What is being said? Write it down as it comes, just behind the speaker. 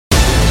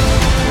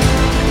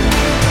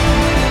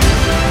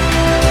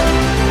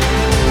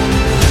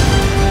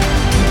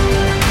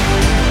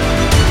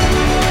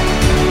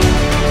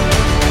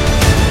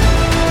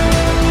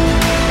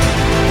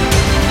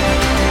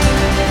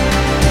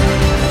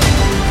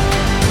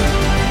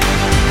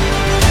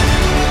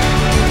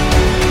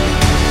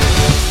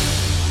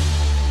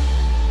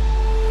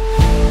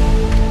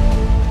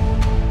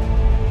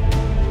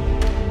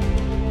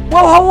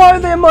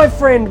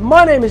friend.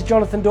 My name is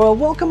Jonathan Doyle.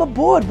 Welcome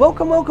aboard.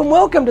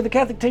 Welcome to the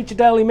Catholic Teacher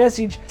Daily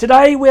Message.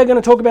 Today we are going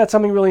to talk about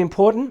something really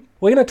important.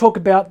 We're going to talk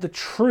about the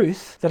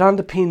truth that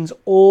underpins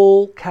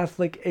all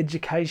Catholic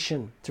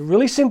education. It's a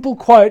really simple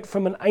quote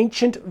from an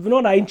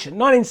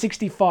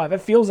 1965.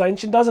 It feels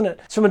ancient, doesn't it?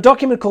 It's from a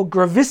document called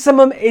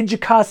Gravissimum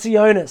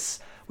Educationis,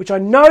 which I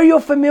know you're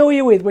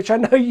familiar with, which I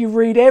know you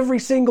read every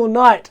single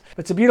night.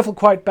 It's a beautiful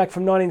quote back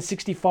from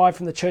 1965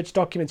 from the church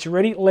documents. You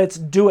ready? Let's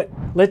do it.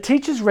 Let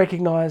teachers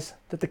recognize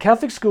that the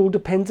Catholic school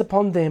depends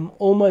upon them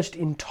almost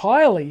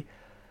entirely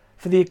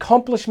for the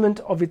accomplishment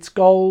of its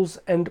goals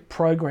and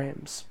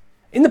programs.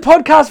 In the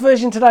podcast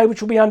version today,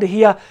 which will be under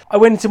here, I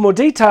went into more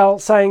detail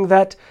saying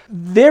that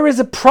there is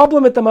a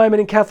problem at the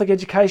moment in Catholic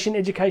education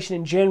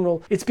in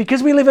general. It's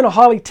because we live in a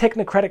highly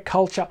technocratic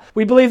culture.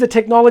 We believe that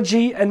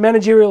technology and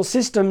managerial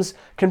systems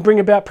can bring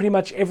about pretty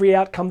much every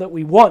outcome that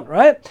we want,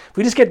 right? If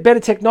we just get better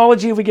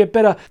technology, if we get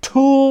better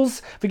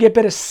tools, if we get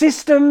better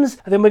systems,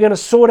 then we're going to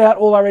sort out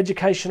all our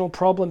educational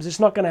problems. It's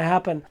not going to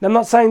happen. And I'm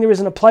not saying there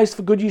isn't a place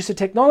for good use of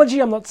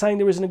technology. I'm not saying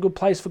there isn't a good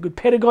place for good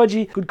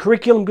pedagogy, good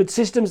curriculum, good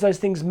systems. Those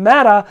things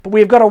matter, but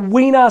we've got to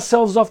wean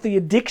ourselves off the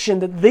addiction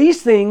that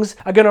these things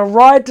are going to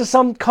ride to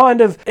some kind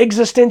of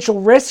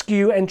existential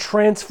rescue and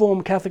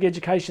transform Catholic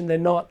education. They're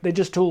not. They're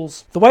just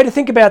tools. The way to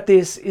think about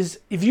this is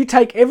if you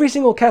take every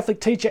single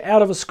Catholic teacher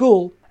out of a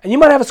school, and you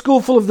might have a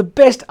school full of the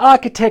best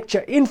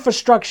architecture,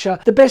 infrastructure,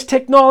 the best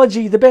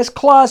technology, the best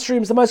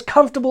classrooms, the most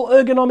comfortable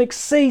ergonomic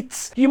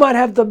seats. You might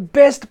have the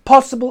best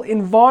possible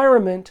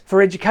environment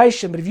for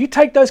education. But if you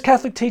take those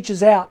Catholic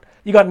teachers out,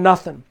 you got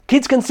nothing.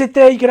 Kids can sit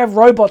there, you could have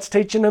robots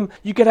teaching them,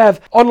 you could have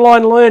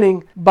online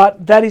learning,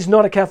 but that is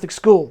not a Catholic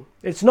school.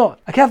 It's not.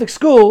 A Catholic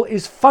school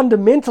is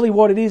fundamentally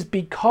what it is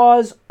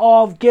because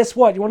of, guess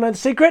what? You want to know the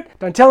secret?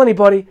 Don't tell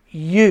anybody.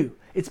 You.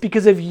 It's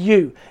because of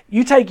you.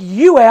 You take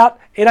you out,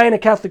 it ain't a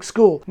Catholic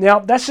school. Now,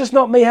 that's just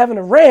not me having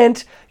a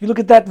rant. You look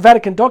at that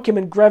Vatican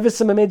document,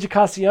 Gravissimum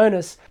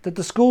Educationis, that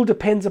the school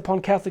depends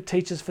upon Catholic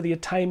teachers for the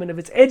attainment of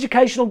its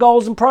educational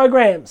goals and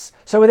programs.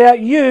 So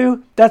without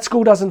you, that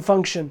school doesn't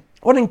function.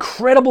 What an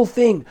incredible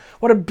thing.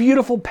 What a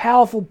beautiful,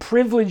 powerful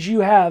privilege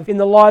you have in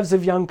the lives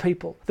of young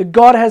people. That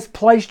God has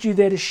placed you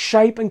there to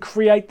shape and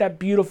create that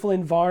beautiful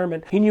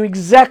environment. He knew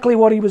exactly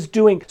what he was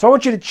doing. So I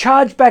want you to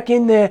charge back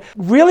in there,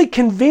 really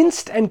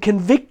convinced and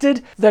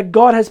convicted that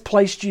God has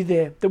placed you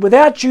there. That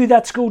without you,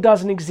 that school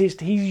doesn't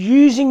exist. He's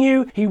using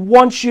you. He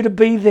wants you to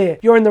be there.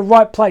 You're in the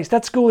right place.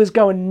 That school is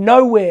going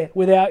nowhere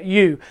without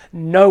you.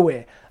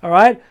 Nowhere. All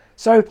right?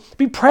 So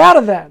be proud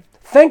of that.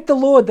 Thank the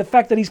Lord, the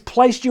fact that he's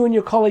placed you and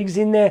your colleagues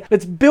in there.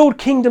 Let's build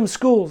kingdom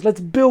schools. Let's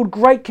build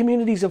great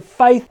communities of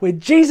faith where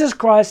Jesus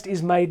Christ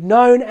is made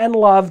known and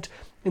loved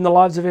in the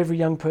lives of every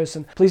young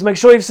person. Please make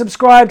sure you've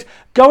subscribed.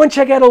 Go and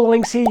check out all the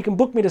links here. You can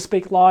book me to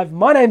speak live.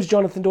 My name's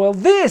Jonathan Doyle.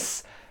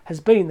 This has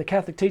been the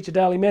Catholic Teacher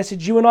Daily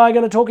Message. You and I are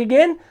going to talk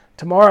again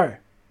tomorrow.